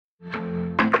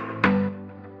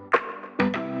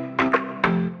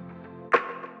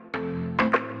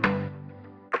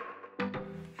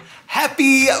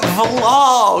happy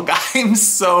vlog. I'm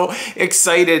so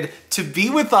excited to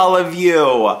be with all of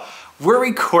you. We're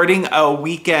recording a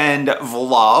weekend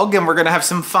vlog and we're gonna have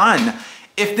some fun.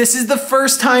 If this is the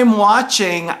first time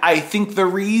watching, I think the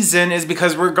reason is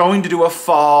because we're going to do a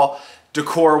fall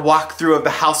decor walkthrough of the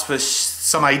house with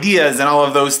some ideas and all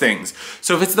of those things.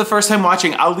 So if it's the first time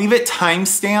watching, I'll leave it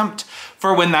time-stamped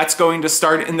for when that's going to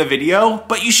start in the video,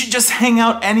 but you should just hang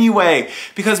out anyway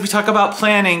because we talk about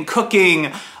planning,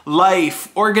 cooking,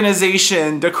 life,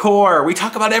 organization, decor. We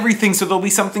talk about everything, so there'll be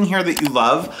something here that you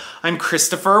love. I'm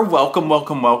Christopher, welcome,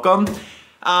 welcome, welcome.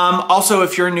 Also,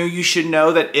 if you're new, you should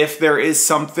know that if there is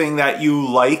something that you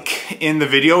like in the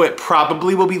video, it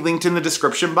probably will be linked in the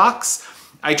description box.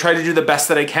 I try to do the best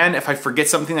that I can. If I forget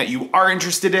something that you are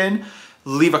interested in,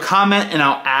 leave a comment and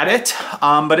I'll add it.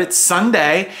 But it's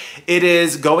Sunday. It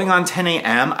is going on 10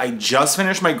 a.m. I just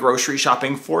finished my grocery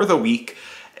shopping for the week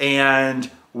and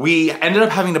we ended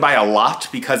up having to buy a lot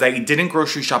because I didn't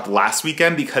grocery shop last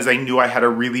weekend because I knew I had a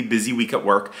really busy week at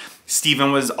work.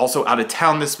 Steven was also out of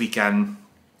town this weekend.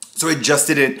 So I just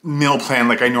didn't meal plan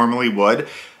like I normally would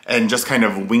and just kind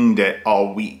of winged it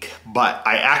all week. But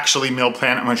I actually meal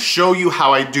plan. I'm gonna show you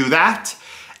how I do that.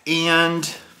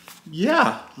 And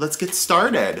yeah, let's get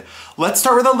started. Let's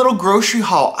start with a little grocery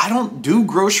haul. I don't do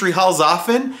grocery hauls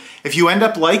often. If you end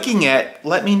up liking it,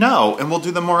 let me know and we'll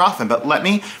do them more often. But let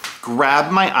me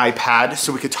grab my iPad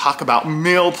so we could talk about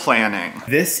meal planning.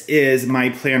 This is my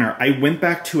planner. I went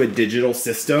back to a digital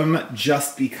system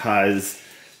just because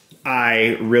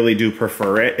I really do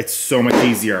prefer it. It's so much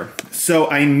easier. So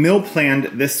I meal planned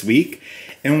this week,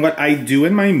 and what I do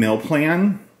in my meal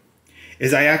plan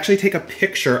is I actually take a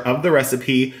picture of the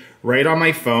recipe right on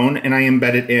my phone and I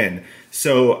embed it in.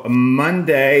 So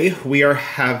Monday we are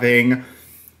having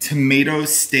tomato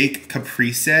steak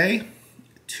caprese.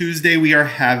 Tuesday we are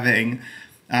having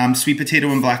sweet potato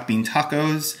and black bean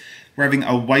tacos. We're having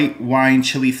a white wine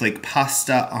chili flake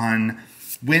pasta on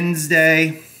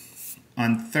Wednesday.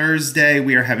 On Thursday,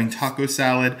 we are having taco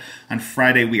salad. On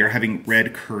Friday, we are having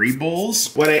red curry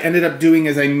bowls. What I ended up doing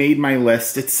is I made my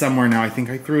list. It's somewhere now. I think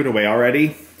I threw it away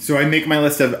already. So I make my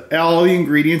list of all the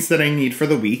ingredients that I need for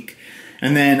the week.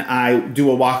 And then I do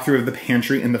a walkthrough of the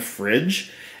pantry and the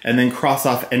fridge. And then cross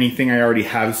off anything I already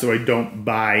have so I don't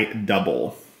buy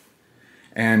double.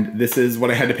 And this is what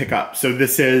I had to pick up. So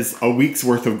this is a week's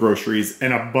worth of groceries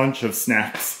and a bunch of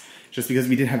snacks, just because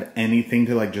we didn't have anything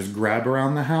to like just grab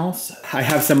around the house. I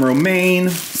have some romaine,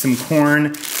 some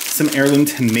corn, some heirloom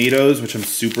tomatoes, which I'm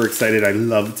super excited. I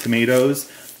love tomatoes.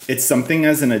 It's something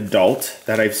as an adult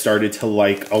that I've started to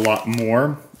like a lot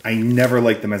more. I never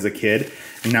liked them as a kid.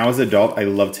 And now as an adult, I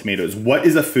love tomatoes. What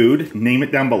is a food, name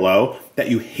it down below, that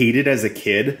you hated as a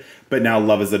kid, but now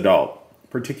love as an adult?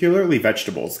 Particularly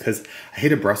vegetables, because I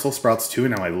hated Brussels sprouts too,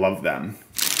 and now I love them.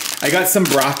 I got some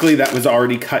broccoli that was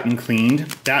already cut and cleaned.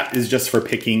 That is just for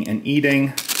picking and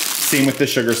eating. Same with the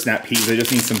sugar snap peas. I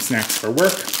just need some snacks for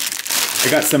work. I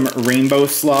got some rainbow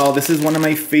slaw. This is one of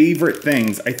my favorite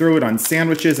things. I throw it on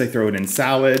sandwiches. I throw it in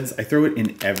salads. I throw it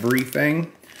in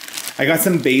everything. I got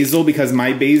some basil because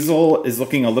my basil is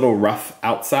looking a little rough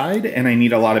outside and I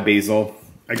need a lot of basil.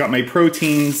 I got my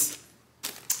proteins.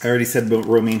 I already said about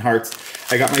romaine hearts.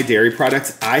 I got my dairy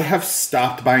products. I have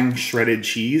stopped buying shredded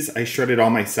cheese. I shred it all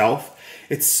myself.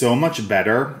 It's so much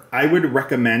better. I would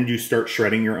recommend you start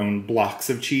shredding your own blocks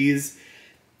of cheese.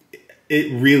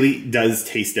 It really does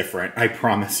taste different, I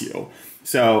promise you.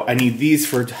 So I need these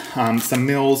for some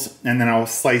meals, and then I'll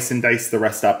slice and dice the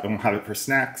rest up and we'll have it for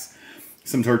snacks.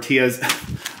 Some tortillas,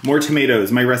 more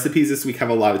tomatoes. My recipes this week have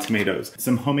a lot of tomatoes.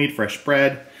 Some homemade fresh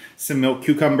bread, some milk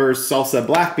cucumbers, salsa,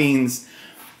 black beans.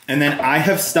 And then I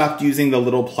have stopped using the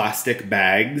little plastic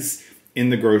bags in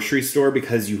the grocery store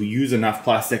because you use enough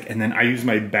plastic, and then I use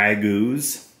my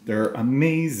Bagoos. They're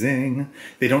amazing.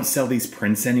 They don't sell these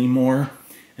prints anymore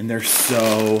and they're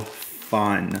so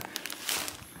fun.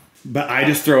 But I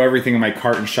just throw everything in my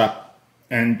cart and shop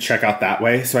and check out that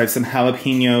way. So I have some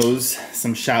jalapenos,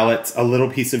 some shallots, a little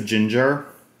piece of ginger,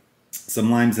 some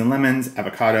limes and lemons,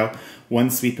 avocado, one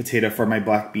sweet potato for my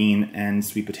black bean and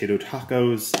sweet potato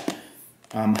tacos,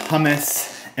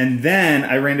 hummus, and then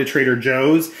I ran to Trader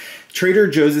Joe's. Trader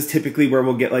Joe's is typically where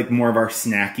we'll get like more of our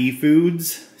snacky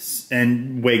foods,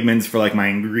 and Wegmans for like my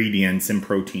ingredients and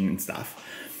protein and stuff.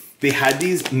 They had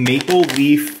these maple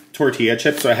leaf tortilla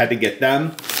chips, so I had to get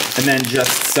them, and then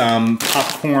just some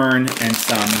popcorn and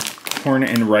some corn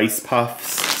and rice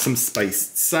puffs, some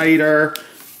spiced cider,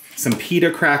 some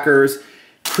pita crackers,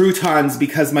 croutons,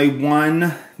 because my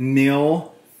one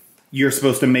meal you're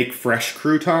supposed to make fresh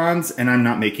croutons, and I'm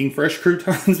not making fresh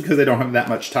croutons because I don't have that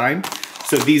much time.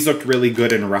 So these looked really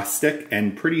good and rustic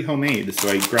and pretty homemade, so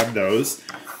I grabbed those.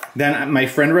 Then my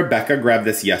friend Rebecca grabbed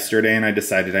this yesterday and I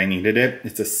decided I needed it.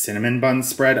 It's a cinnamon bun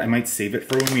spread. I might save it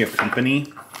for when we have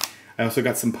company. I also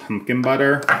got some pumpkin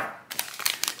butter.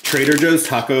 Trader Joe's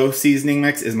taco seasoning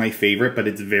mix is my favorite, but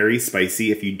it's very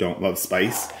spicy if you don't love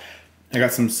spice. I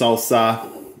got some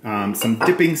salsa, some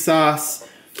dipping sauce,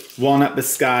 walnut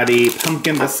biscotti,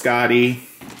 pumpkin biscotti,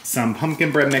 some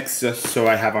pumpkin bread mix just so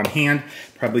I have on hand.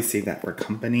 Probably save that for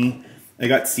company. I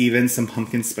got Steven some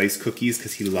pumpkin spice cookies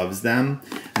because he loves them.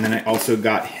 And then I also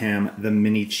got him the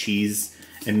mini cheese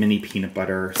and mini peanut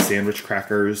butter sandwich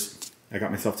crackers. I got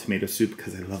myself tomato soup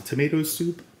because I love tomato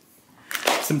soup.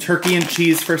 Some turkey and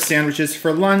cheese for sandwiches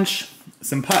for lunch.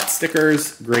 Some pot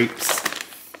stickers, grapes,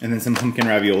 and then some pumpkin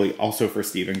ravioli also for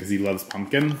Steven because he loves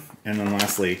pumpkin. And then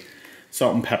lastly,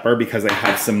 salt and pepper because I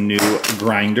have some new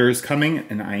grinders coming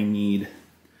and I need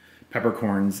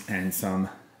peppercorns and some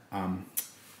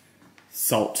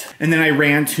salt. And then I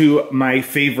ran to my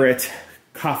favorite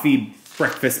coffee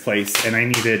breakfast place and I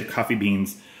needed coffee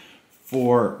beans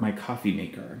for my coffee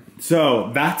maker.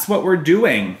 So that's what we're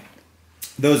doing.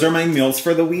 Those are my meals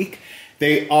for the week.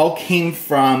 They all came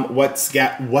from What's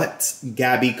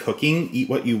Gabby Cooking, Eat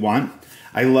What You Want.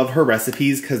 I love her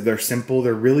recipes because they're simple,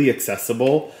 they're really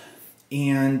accessible.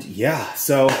 And yeah,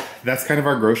 so that's kind of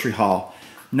our grocery haul.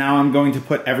 Now I'm going to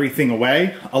put everything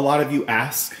away. A lot of you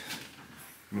ask,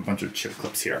 I have a bunch of chip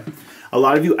clips here. A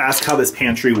lot of you ask how this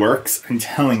pantry works. I'm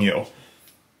telling you,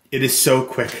 it is so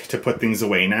quick to put things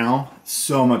away now,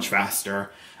 so much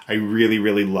faster. I really,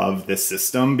 really love this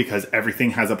system because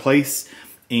everything has a place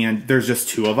and there's just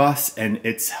two of us and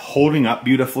it's holding up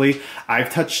beautifully.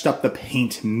 I've touched up the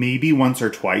paint maybe once or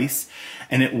twice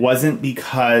and it wasn't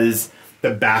because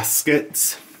the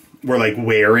baskets were like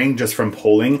wearing just from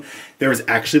pulling. There was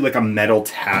actually like a metal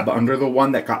tab under the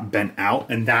one that got bent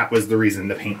out and that was the reason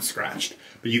the paint scratched.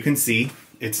 But you can see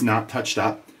it's not touched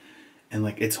up and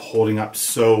like it's holding up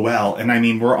so well. And I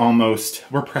mean,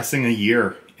 we're pressing a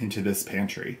year into this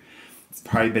pantry. It's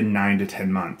probably been 9 to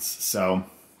 10 months. So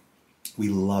we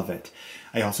love it.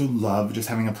 I also love just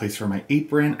having a place for my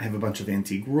apron. I have a bunch of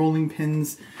antique rolling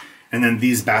pins. And then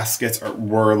these baskets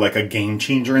were like a game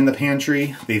changer in the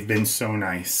pantry. They've been so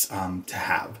nice to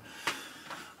have.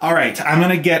 All right, I'm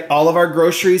gonna get all of our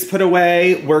groceries put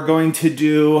away. We're going to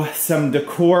do some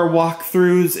decor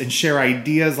walkthroughs and share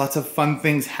ideas. Lots of fun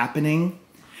things happening.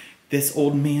 This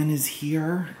old man is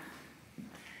here.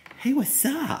 Hey, what's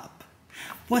up?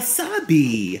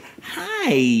 Wasabi.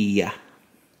 Hi.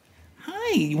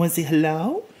 Hi, you wanna say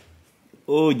hello?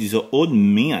 Oh, there's an old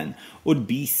man, old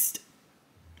beast.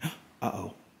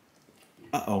 Uh-oh.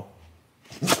 Uh-oh.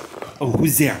 Oh,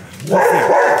 who's there? Who's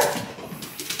there?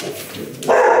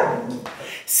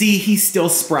 See, he's still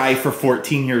spry for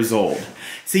 14 years old.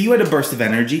 So you had a burst of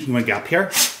energy. You want to get up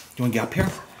here? You want to get up here?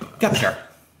 Get up here.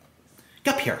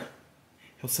 Get up here.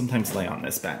 He'll sometimes lay on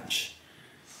this bench.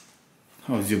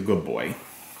 Oh, he's a good boy.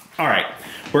 All right,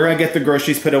 we're going to get the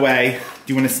groceries put away.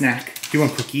 Do you want a snack? Do you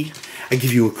want a cookie? I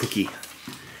give you a cookie.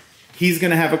 He's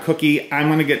gonna have a cookie, I'm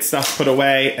gonna get stuff put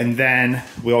away, and then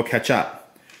we'll catch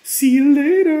up. See you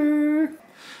later.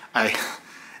 I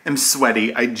am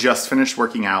sweaty, I just finished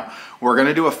working out. We're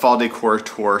gonna do a fall decor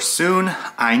tour soon.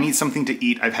 I need something to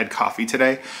eat. I've had coffee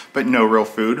today, but no real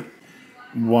food.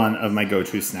 One of my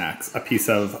go-to snacks, a piece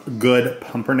of good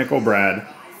pumpernickel bread,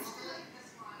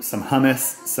 some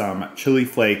hummus, some chili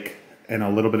flake, and a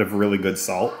little bit of really good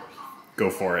salt.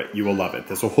 Go for it, you will love it.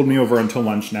 This will hold me over until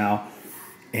lunch now.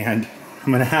 And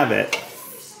I'm gonna have it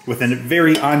with a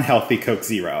very unhealthy Coke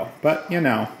Zero, but you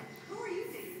know,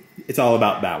 it's all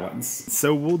about balance.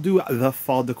 So we'll do the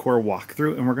fall decor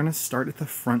walkthrough and we're gonna start at the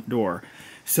front door.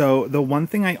 So the one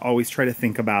thing I always try to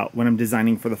think about when I'm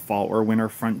designing for the fall or winter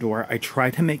front door, I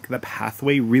try to make the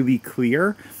pathway really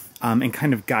clear and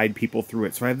kind of guide people through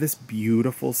it. So I have this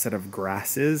beautiful set of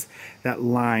grasses that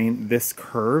line this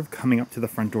curve coming up to the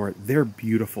front door. They're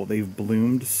beautiful. They've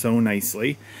bloomed so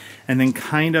nicely. And then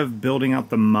kind of building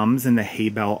out the mums and the hay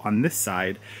bale on this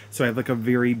side. So I have like a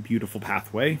very beautiful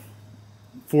pathway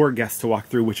for guests to walk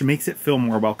through, which makes it feel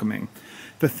more welcoming.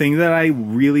 The thing that I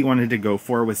really wanted to go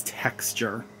for was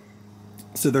texture.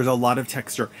 So there's a lot of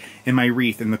texture in my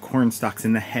wreath, in the corn stalks,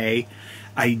 in the hay.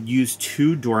 I used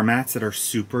 2 doormats that are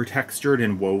super textured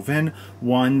and woven,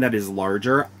 one that is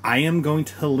larger. I am going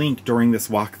to link during this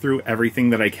walkthrough everything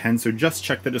that I can, so just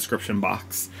check the description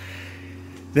box.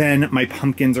 Then my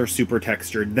pumpkins are super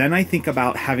textured. Then I think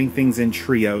about having things in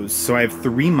trios. So I have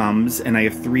 3 mums and I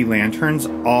have 3 lanterns.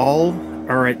 All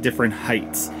are at different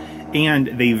heights and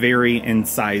they vary in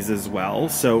size as well.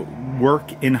 So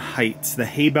work in heights. The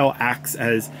hay bale acts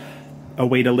as a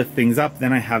way to lift things up.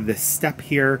 Then I have this step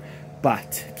here,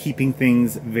 but keeping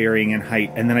things varying in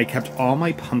height. And then I kept all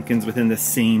my pumpkins within the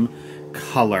same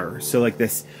color. So like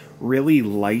this really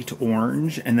light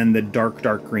orange and then the dark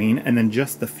green and then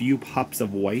just the few pops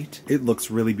of white. It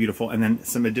looks really beautiful. And then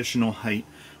some additional height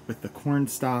with the corn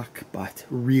stalk, but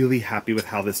really happy with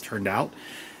how this turned out.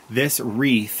 This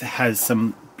wreath has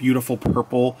some beautiful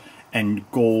purple and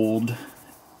gold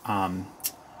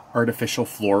artificial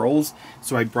florals.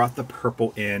 So I brought the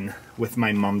purple in with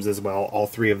my mums as well. All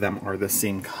three of them are the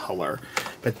same color.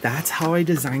 But that's how I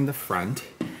designed the front.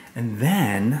 And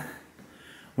then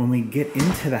when we get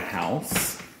into the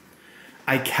house,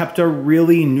 I kept a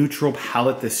really neutral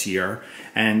palette this year,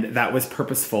 and that was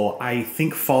purposeful. I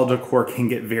think fall decor can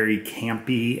get very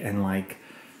campy and like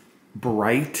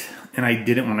bright, and I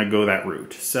didn't want to go that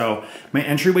route. So my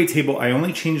entryway table, I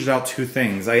only changed out two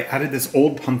things. I added this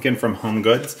old pumpkin from Home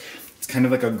Goods. It's kind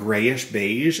of like a grayish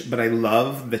beige, but I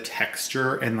love the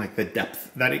texture and like the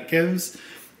depth that it gives.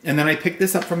 And then I picked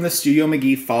this up from the Studio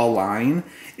McGee fall line.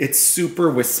 It's super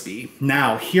wispy.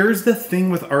 Now, here's the thing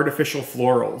with artificial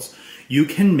florals. You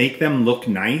can make them look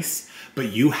nice,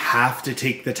 but you have to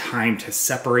take the time to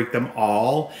separate them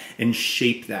all and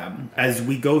shape them. As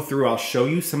we go through, I'll show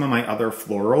you some of my other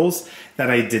florals that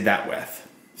I did that with.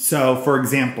 So for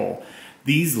example,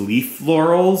 these leaf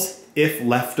florals, if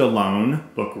left alone,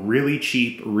 look really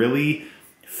cheap, really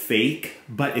fake,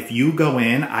 but if you go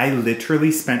in, I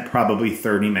literally spent probably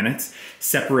 30 minutes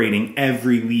separating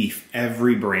every leaf,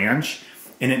 every branch,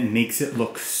 and it makes it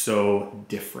look so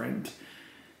different.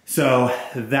 So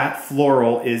that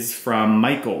floral is from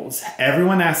Michaels.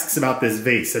 Everyone asks about this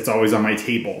vase that's always on my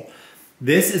table.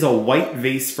 This is a white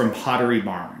vase from Pottery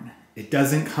Barn. It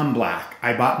doesn't come black.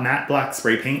 I bought matte black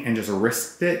spray paint and just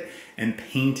risked it and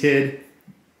painted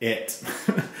it.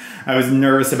 I was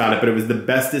nervous about it, but it was the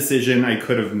best decision I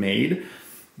could have made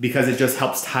because it just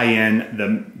helps tie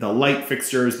in the light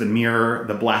fixtures, the mirror,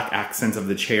 the black accents of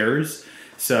the chairs.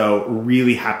 So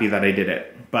really happy that I did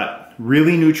it. But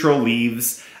really neutral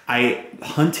leaves. I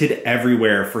hunted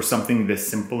everywhere for something this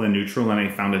simple and neutral, and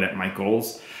I found it at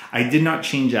Michaels. I did not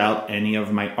change out any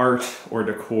of my art or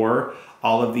decor.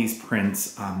 All of these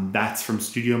prints, that's from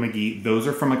Studio McGee. Those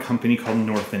are from a company called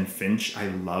North and Finch. I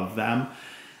love them.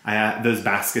 Those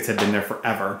baskets have been there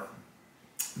forever.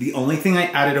 The only thing I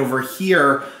added over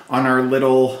here on our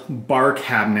little bar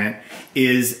cabinet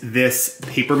is this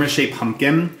paper mache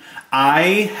pumpkin.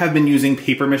 I have been using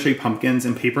paper mache pumpkins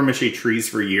and paper mache trees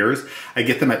for years. I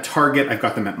get them at Target, I've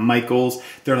got them at Michaels.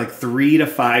 They're like $3 to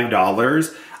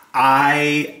 $5.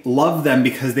 I love them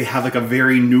because they have like a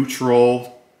very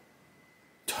neutral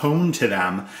tone to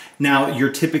them. Now, you're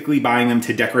typically buying them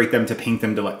to decorate them, to paint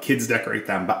them, to let kids decorate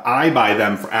them, but I buy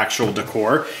them for actual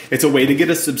decor. It's a way to get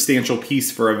a substantial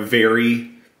piece for a very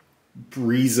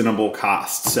reasonable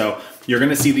cost. So you're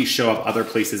gonna see these show up other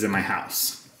places in my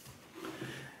house.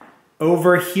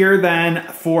 Over here then,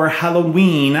 for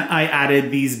Halloween, I added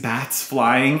these bats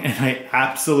flying and I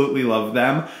absolutely love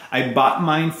them. I bought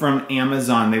mine from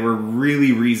Amazon. They were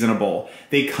really reasonable.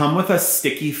 They come with a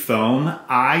sticky foam.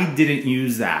 I didn't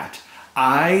use that.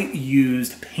 I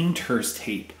used painter's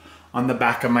tape on the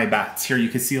back of my bats. Here, you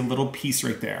can see a little piece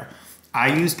right there.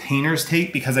 I used painter's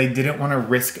tape because I didn't want to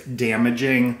risk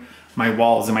damaging my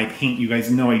walls and my paint. You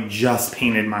guys know I just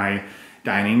painted my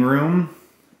dining room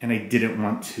and I didn't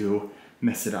want to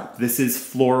mess it up. This is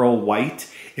floral white.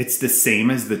 It's the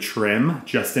same as the trim,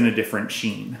 just in a different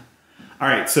sheen. All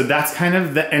right, so that's kind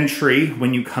of the entry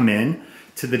when you come in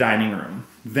to the dining room.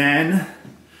 Then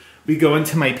we go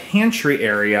into my pantry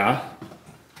area.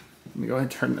 Let me go ahead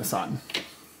and turn this on.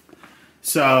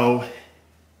 So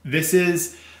this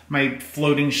is my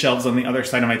floating shelves on the other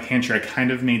side of my pantry. I kind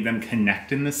of made them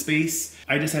connect in the space.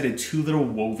 I just added two little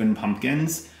woven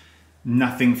pumpkins.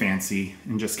 Nothing fancy,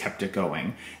 and just kept it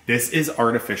going. This is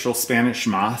artificial Spanish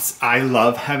moss. I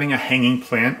love having a hanging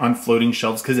plant on floating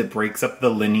shelves because it breaks up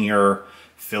the linear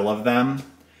fill of them.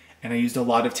 And I used a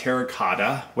lot of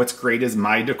terracotta. What's great is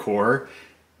my decor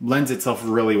lends itself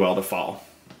really well to fall.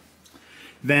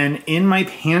 Then in my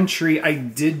pantry, I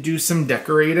did do some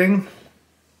decorating.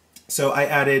 So I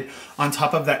added on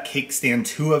top of that cake stand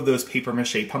 2 of those paper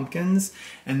mache pumpkins.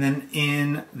 And then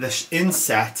in the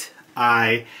inset,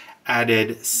 I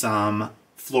added some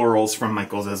florals from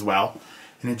Michaels as well.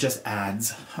 And it just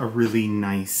adds a really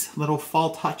nice little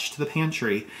fall touch to the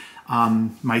pantry.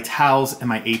 My towels and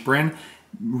my apron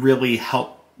really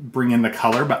help bring in the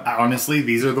color, but honestly,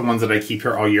 these are the ones that I keep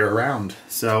here all year round.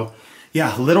 So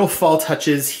yeah, little fall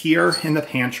touches here in the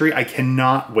pantry. I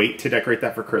cannot wait to decorate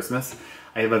that for Christmas.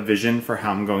 I have a vision for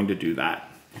how I'm going to do that.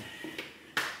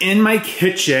 In my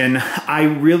kitchen, I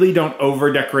really don't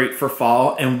over decorate for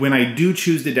fall, and when I do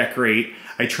choose to decorate,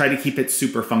 I try to keep it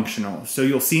super functional. So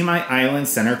you'll see my island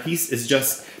centerpiece is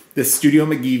just the Studio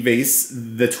McGee vase.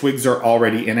 The twigs are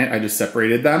already in it, I just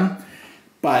separated them.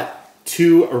 But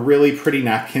 2 really pretty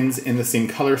napkins in the same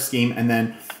color scheme, and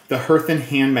then the Hearth and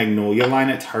Hand Magnolia line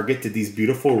at Target did these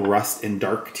beautiful rust and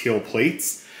dark teal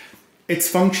plates. It's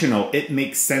functional. It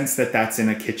makes sense that that's in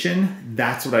a kitchen.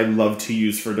 That's what I love to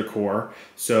use for decor.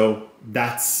 So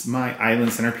that's my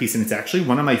island centerpiece, and it's actually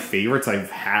one of my favorites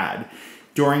I've had.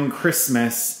 During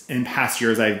Christmas in past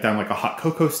years, I've done like a hot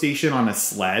cocoa station on a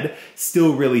sled.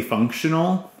 Still really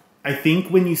functional. I think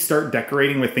when you start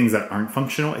decorating with things that aren't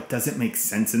functional, it doesn't make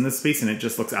sense in the space and it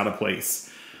just looks out of place.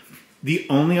 The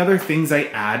only other things I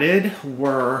added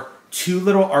were 2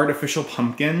 little artificial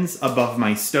pumpkins above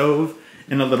my stove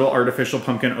and a little artificial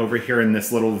pumpkin over here in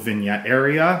this little vignette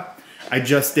area. I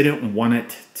just didn't want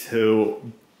it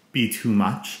to be too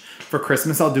much. For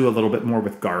Christmas, I'll do a little bit more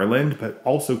with garland, but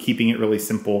also keeping it really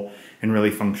simple and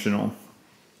really functional.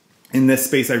 In this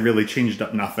space, I really changed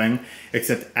up nothing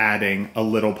except adding a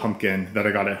little pumpkin that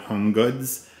I got at Home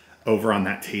Goods over on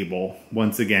that table.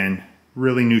 Once again,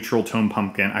 really neutral tone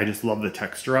pumpkin. I just love the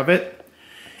texture of it.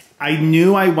 I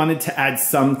knew I wanted to add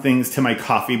some things to my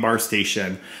coffee bar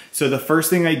station. So the first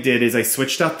thing I did is I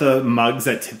switched out the mugs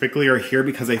that typically are here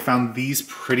because I found these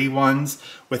pretty ones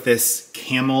with this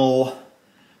camel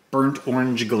burnt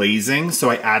orange glazing.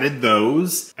 So I added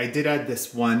those. I did add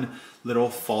this one little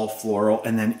fall floral,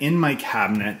 and then in my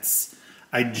cabinets,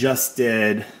 I just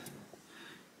did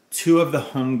 2 of the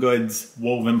Home Goods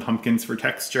woven pumpkins for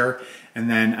texture, and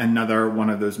then another one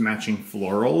of those matching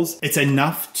florals. It's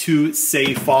enough to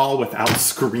say fall without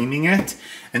screaming it.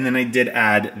 And then I did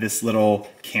add this little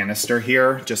canister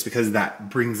here just because that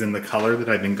brings in the color that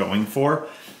I've been going for.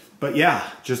 But yeah,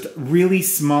 just really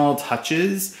small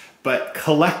touches, but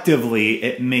collectively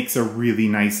it makes a really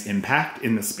nice impact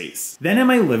in the space. Then in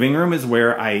my living room is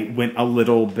where I went a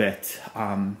little bit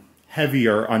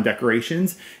heavier on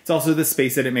decorations. It's also the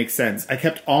space that it makes sense. I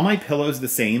kept all my pillows the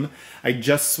same. I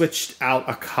just switched out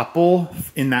a couple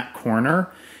in that corner,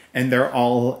 and they're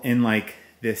all in like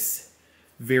this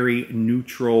very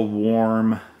neutral,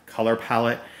 warm color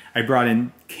palette. I brought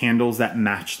in candles that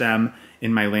match them.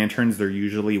 In my lanterns, they're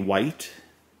usually white.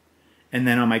 And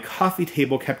then on my coffee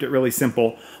table, kept it really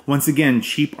simple. Once again,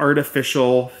 cheap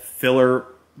artificial filler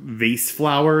vase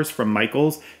flowers from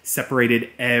Michaels, separated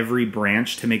every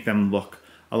branch to make them look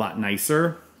a lot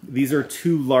nicer. These are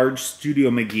 2 large Studio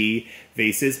McGee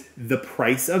vases. The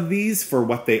price of these for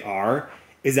what they are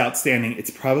is outstanding.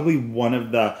 It's probably one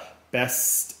of the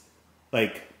best,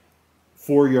 like,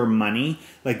 for your money.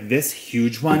 Like this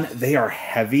huge one, they are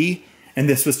heavy, and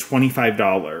this was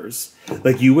 $25.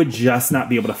 Like you would just not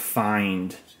be able to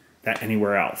find that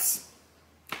anywhere else.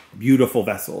 Beautiful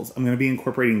vessels. I'm going to be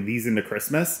incorporating these into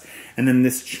Christmas. And then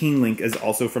this chain link is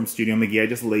also from Studio McGee. I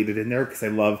just laid it in there because I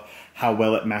love how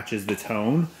well it matches the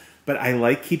tone. But I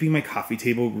like keeping my coffee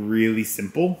table really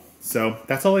simple. So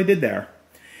that's all I did there.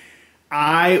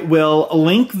 I will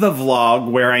link the vlog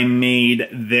where I made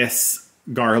this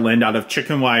garland out of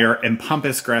chicken wire and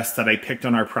pampas grass that I picked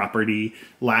on our property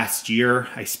last year.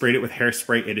 I sprayed it with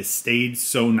hairspray. It has stayed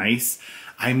so nice.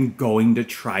 I'm going to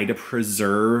try to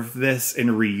preserve this and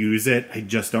reuse it. I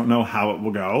just don't know how it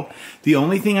will go. The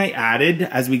only thing I added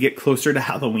as we get closer to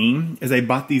Halloween is I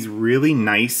bought these really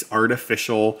nice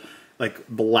artificial like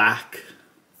black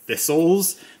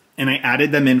thistles, and I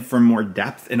added them in for more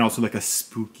depth and also like a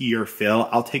spookier feel.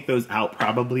 I'll take those out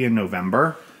probably in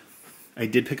November. I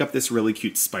did pick up this really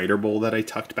cute spider bowl that I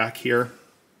tucked back here.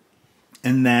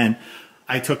 And then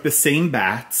I took the same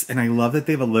bats, and I love that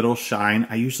they have a little shine.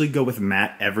 I usually go with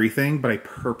matte everything, but I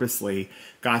purposely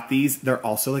got these. They're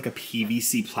also like a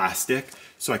PVC plastic,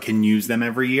 so I can use them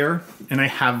every year. And I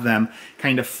have them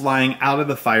kind of flying out of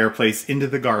the fireplace into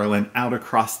the garland, out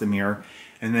across the mirror,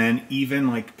 and then even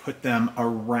like put them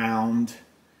around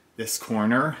this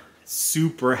corner.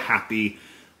 Super happy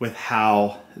with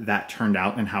how that turned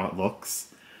out and how it looks.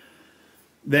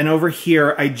 Then over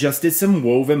here, I just did some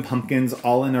woven pumpkins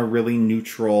all in a really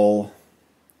neutral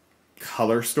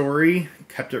color story.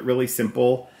 Kept it really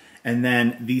simple. And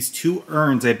then these 2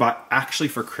 urns I bought actually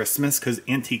for Christmas because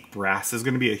antique brass is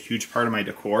going to be a huge part of my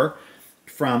decor,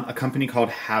 from a company called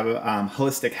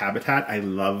Holistic Habitat. I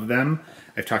love them.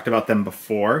 I've talked about them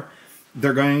before.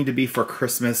 They're going to be for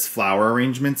Christmas flower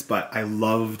arrangements, but I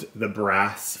loved the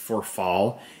brass for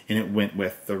fall, and it went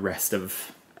with the rest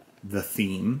of the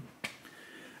theme.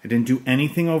 I didn't do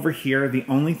anything over here. The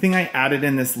only thing I added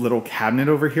in this little cabinet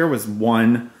over here was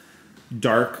one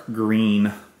dark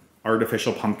green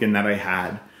artificial pumpkin that I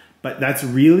had. But that's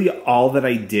really all that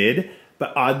I did.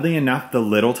 But oddly enough, the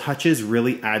little touches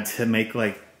really add to make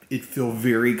like it feel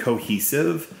very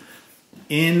cohesive.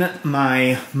 In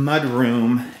my mud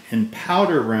room and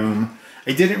powder room,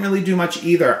 I didn't really do much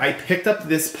either. I picked up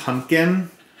this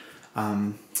pumpkin.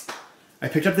 I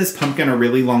picked up this pumpkin a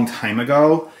really long time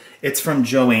ago. It's from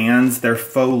Joann's. They're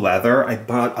faux leather. I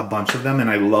bought a bunch of them and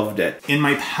I loved it. In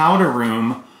my powder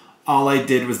room, all I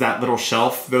did was that little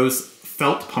shelf. Those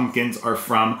felt pumpkins are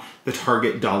from the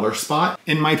Target Dollar Spot.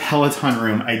 In my Peloton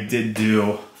room, I did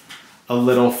do a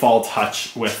little fall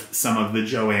touch with some of the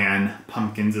Joann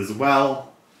pumpkins as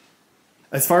well.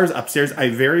 As far as upstairs, I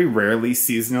very rarely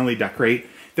seasonally decorate.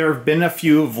 There have been a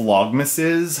few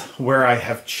Vlogmases where I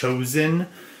have chosen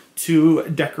to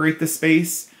decorate the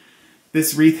space.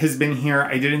 This wreath has been here.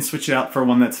 I didn't switch it out for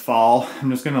one that's fall. I'm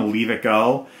just gonna leave it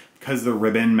go because the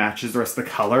ribbon matches the rest of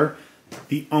the color.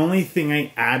 The only thing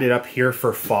I added up here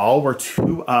for fall were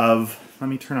let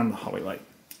me turn on the hallway light.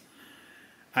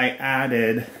 I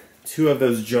added 2 of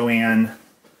those Joann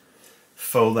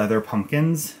faux leather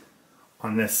pumpkins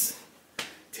on this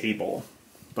table.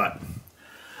 But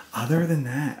other than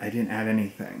that, I didn't add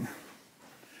anything.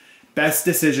 Best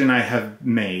decision I have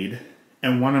made,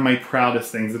 and one of my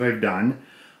proudest things that I've done,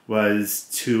 was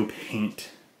to paint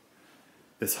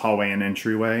this hallway and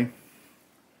entryway.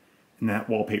 And that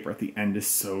wallpaper at the end is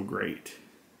so great.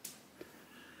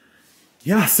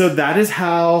 Yeah, so that is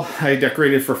how I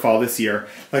decorated for fall this year.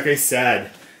 Like I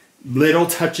said, little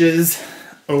touches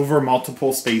over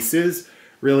multiple spaces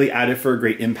really added for a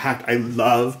great impact. I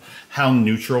love how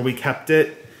neutral we kept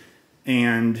it.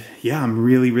 And yeah, I'm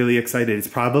really, really excited. It's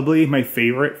probably my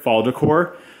favorite fall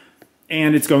decor.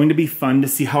 And it's going to be fun to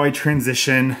see how I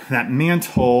transition that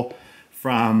mantle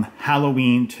from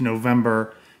Halloween to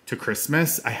November to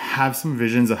Christmas. I have some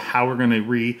visions of how we're going to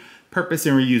repurpose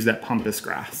and reuse that pampas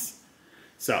grass.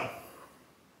 So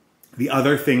the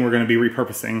other thing we're going to be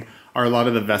repurposing are a lot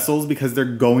of the vessels because they're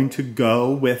going to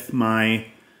go with my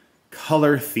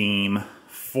color theme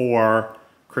for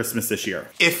Christmas this year.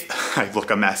 If I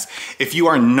look a mess. If you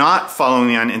are not following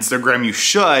me on Instagram, you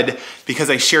should, because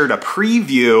I shared a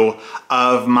preview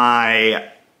of my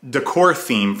decor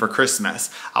theme for Christmas.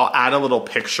 I'll add a little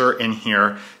picture in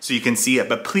here so you can see it,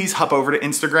 but please hop over to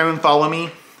Instagram and follow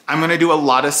me. I'm gonna do a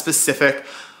lot of specific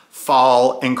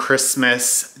fall and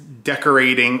Christmas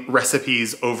decorating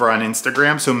recipes over on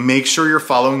Instagram, so make sure you're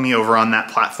following me over on that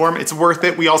platform. It's worth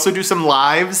it. We also do some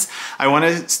lives. I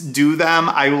wanna do them.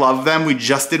 I love them. We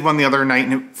just did one the other night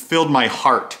and it filled my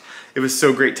heart. It was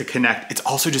so great to connect. It's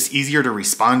also just easier to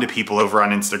respond to people over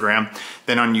on Instagram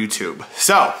than on YouTube.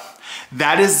 So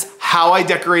that is how I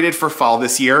decorated for fall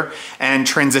this year and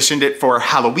transitioned it for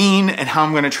Halloween, and how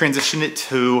I'm gonna transition it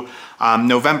to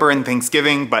November and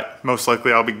Thanksgiving, but most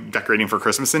likely I'll be decorating for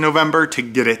Christmas in November to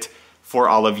get it for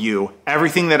all of you.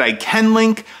 Everything that I can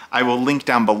link, I will link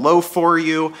down below for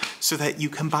you so that you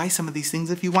can buy some of these things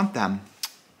if you want them.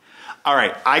 All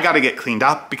right, I gotta get cleaned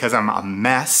up because I'm a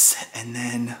mess, and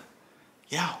then,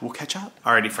 yeah, we'll catch up.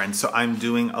 Alrighty friends, so I'm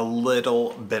doing a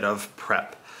little bit of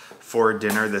prep for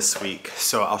dinner this week.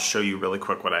 So I'll show you really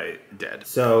quick what I did.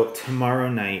 So tomorrow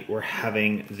night we're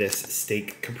having this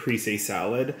steak caprese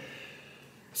salad.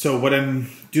 So what I'm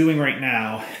doing right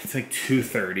now, it's like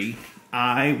 2:30.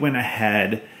 I went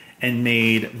ahead and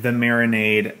made the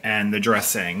marinade and the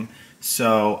dressing.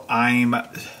 So I'm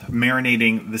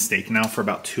marinating the steak now for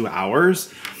about 2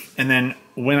 hours. And then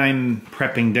when I'm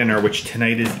prepping dinner, which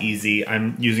tonight is easy,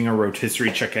 I'm using a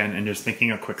rotisserie chicken and just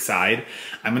making a quick side.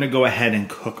 I'm gonna go ahead and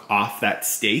cook off that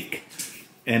steak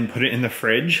and put it in the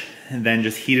fridge and then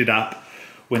just heat it up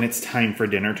when it's time for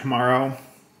dinner tomorrow.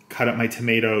 Cut up my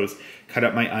tomatoes, cut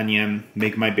up my onion,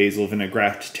 make my basil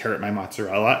vinaigrette, tear up my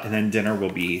mozzarella, and then dinner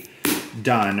will be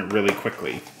done really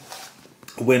quickly.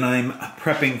 When I'm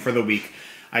prepping for the week,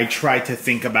 I try to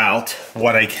think about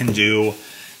what I can do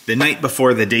the night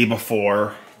before, the day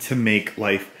before, to make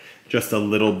life just a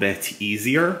little bit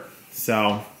easier.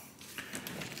 So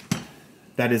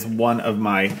that is one of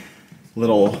my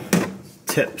little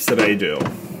tips that I do.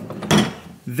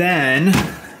 Then,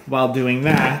 while doing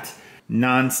that,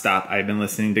 nonstop, I've been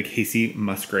listening to Kacey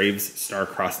Musgraves'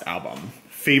 Star-Crossed album.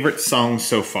 Favorite songs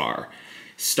so far: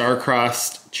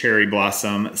 Star-Crossed, Cherry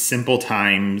Blossom, Simple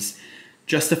Times,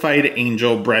 Justified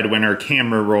Angel, Breadwinner,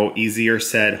 Camera Roll, Easier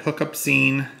Said, Hookup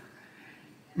Scene.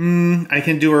 I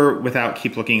Can Do Her Without,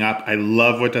 Keep Looking Up, I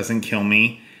Love What Doesn't Kill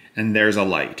Me, and There's a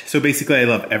Light. So basically I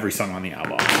love every song on the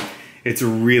album. It's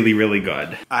really, really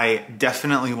good. I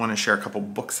definitely want to share a couple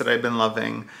books that I've been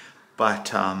loving,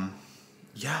 but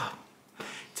yeah,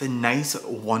 it's a nice,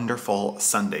 wonderful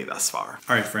Sunday thus far.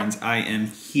 All right, friends, I am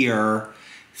here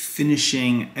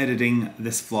finishing editing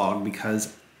this vlog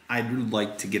because I'd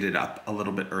like to get it up a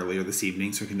little bit earlier this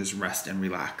evening so I can just rest and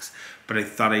relax. But I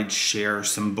thought I'd share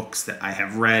some books that I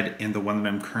have read and the one that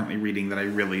I'm currently reading that I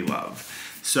really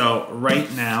love. So right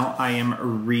now I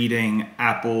am reading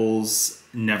Apple's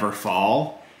Never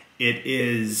Fall. It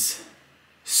is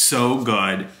so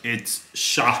good. It's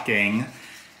shocking.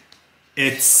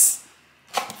 It's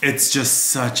just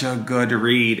such a good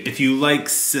read. If you like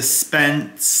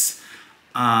suspense,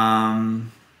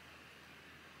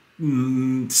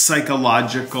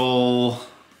 psychological,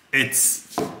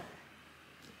 it's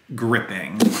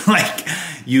gripping. Like,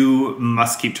 you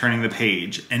must keep turning the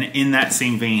page. And in that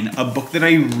same vein, a book that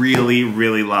I really,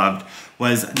 really loved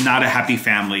was Not a Happy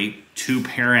Family. Two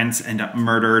parents end up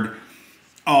murdered.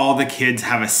 All the kids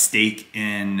have a stake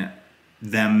in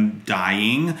them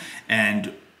dying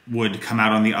and would come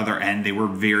out on the other end. They were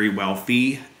very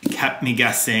wealthy. Kept me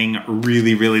guessing.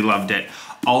 Really, really loved it.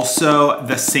 Also,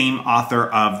 the same author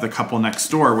of The Couple Next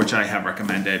Door, which I have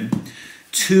recommended.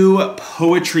 Two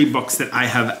poetry books that I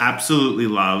have absolutely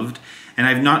loved. And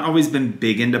I've not always been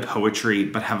big into poetry,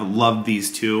 but have loved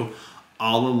these two.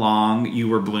 All Along You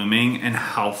Were Blooming and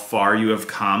How Far You Have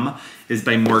Come is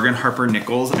by Morgan Harper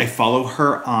Nichols. I follow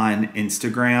her on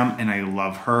Instagram and I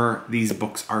love her. These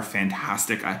books are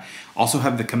fantastic. I also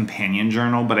have the companion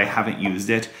journal, but I haven't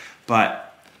used it. But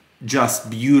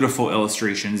just beautiful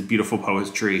illustrations, beautiful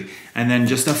poetry. And then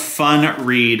just a fun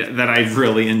read that I've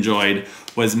really enjoyed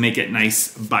was Make It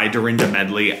Nice by Dorinda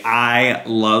Medley. I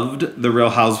loved The Real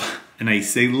Housewives, and I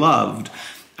say loved.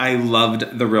 I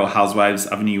loved The Real Housewives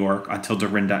of New York until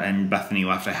Dorinda and Bethany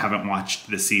left. I haven't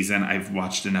watched this season. I've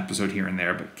watched an episode here and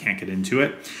there, but can't get into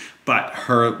it. But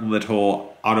her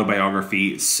little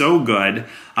autobiography, so good.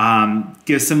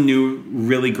 Gives some new,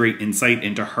 really great insight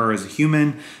into her as a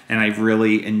human, and I've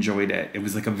really enjoyed it. It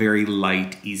was like a very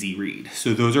light, easy read.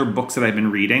 So those are books that I've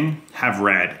been reading, have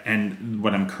read, and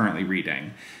what I'm currently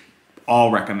reading.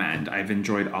 All recommend. I've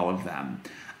enjoyed all of them.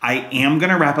 I am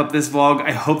gonna wrap up this vlog.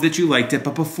 I hope that you liked it,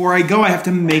 but before I go, I have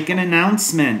to make an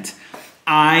announcement.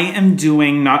 I am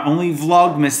doing not only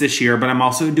Vlogmas this year, but I'm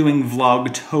also doing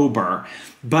Vlogtober.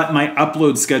 But my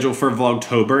upload schedule for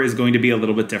Vlogtober is going to be a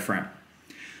little bit different.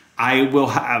 I will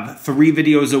have 3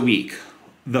 videos a week.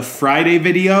 The Friday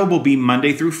video will be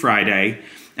Monday through Friday,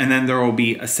 and then there will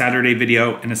be a Saturday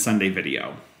video and a Sunday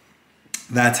video.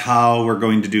 That's how we're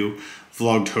going to do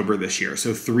Vlogtober this year.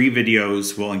 So 3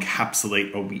 videos will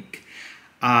encapsulate a week.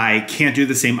 I can't do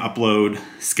the same upload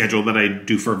schedule that I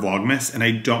do for Vlogmas, and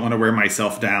I don't want to wear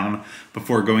myself down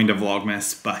before going to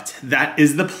Vlogmas, but that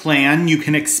is the plan. You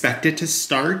can expect it to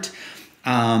start.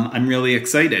 I'm really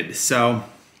excited. So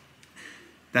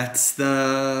that's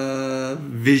the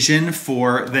vision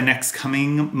for the next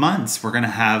coming months. We're going to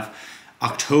have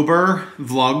October,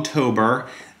 Vlogtober.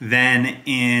 Then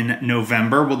in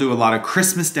November, we'll do a lot of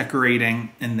Christmas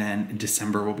decorating. And then in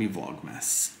December will be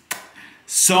Vlogmas.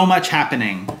 So much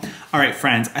happening. All right,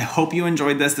 friends, I hope you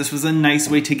enjoyed this. This was a nice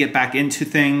way to get back into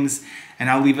things. And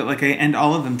I'll leave it like I end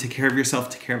all of them. Take care of yourself,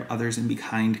 take care of others, and be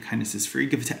kind. Kindness is free.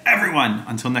 Give it to everyone.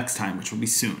 Until next time, which will be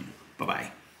soon.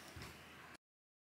 Bye-bye.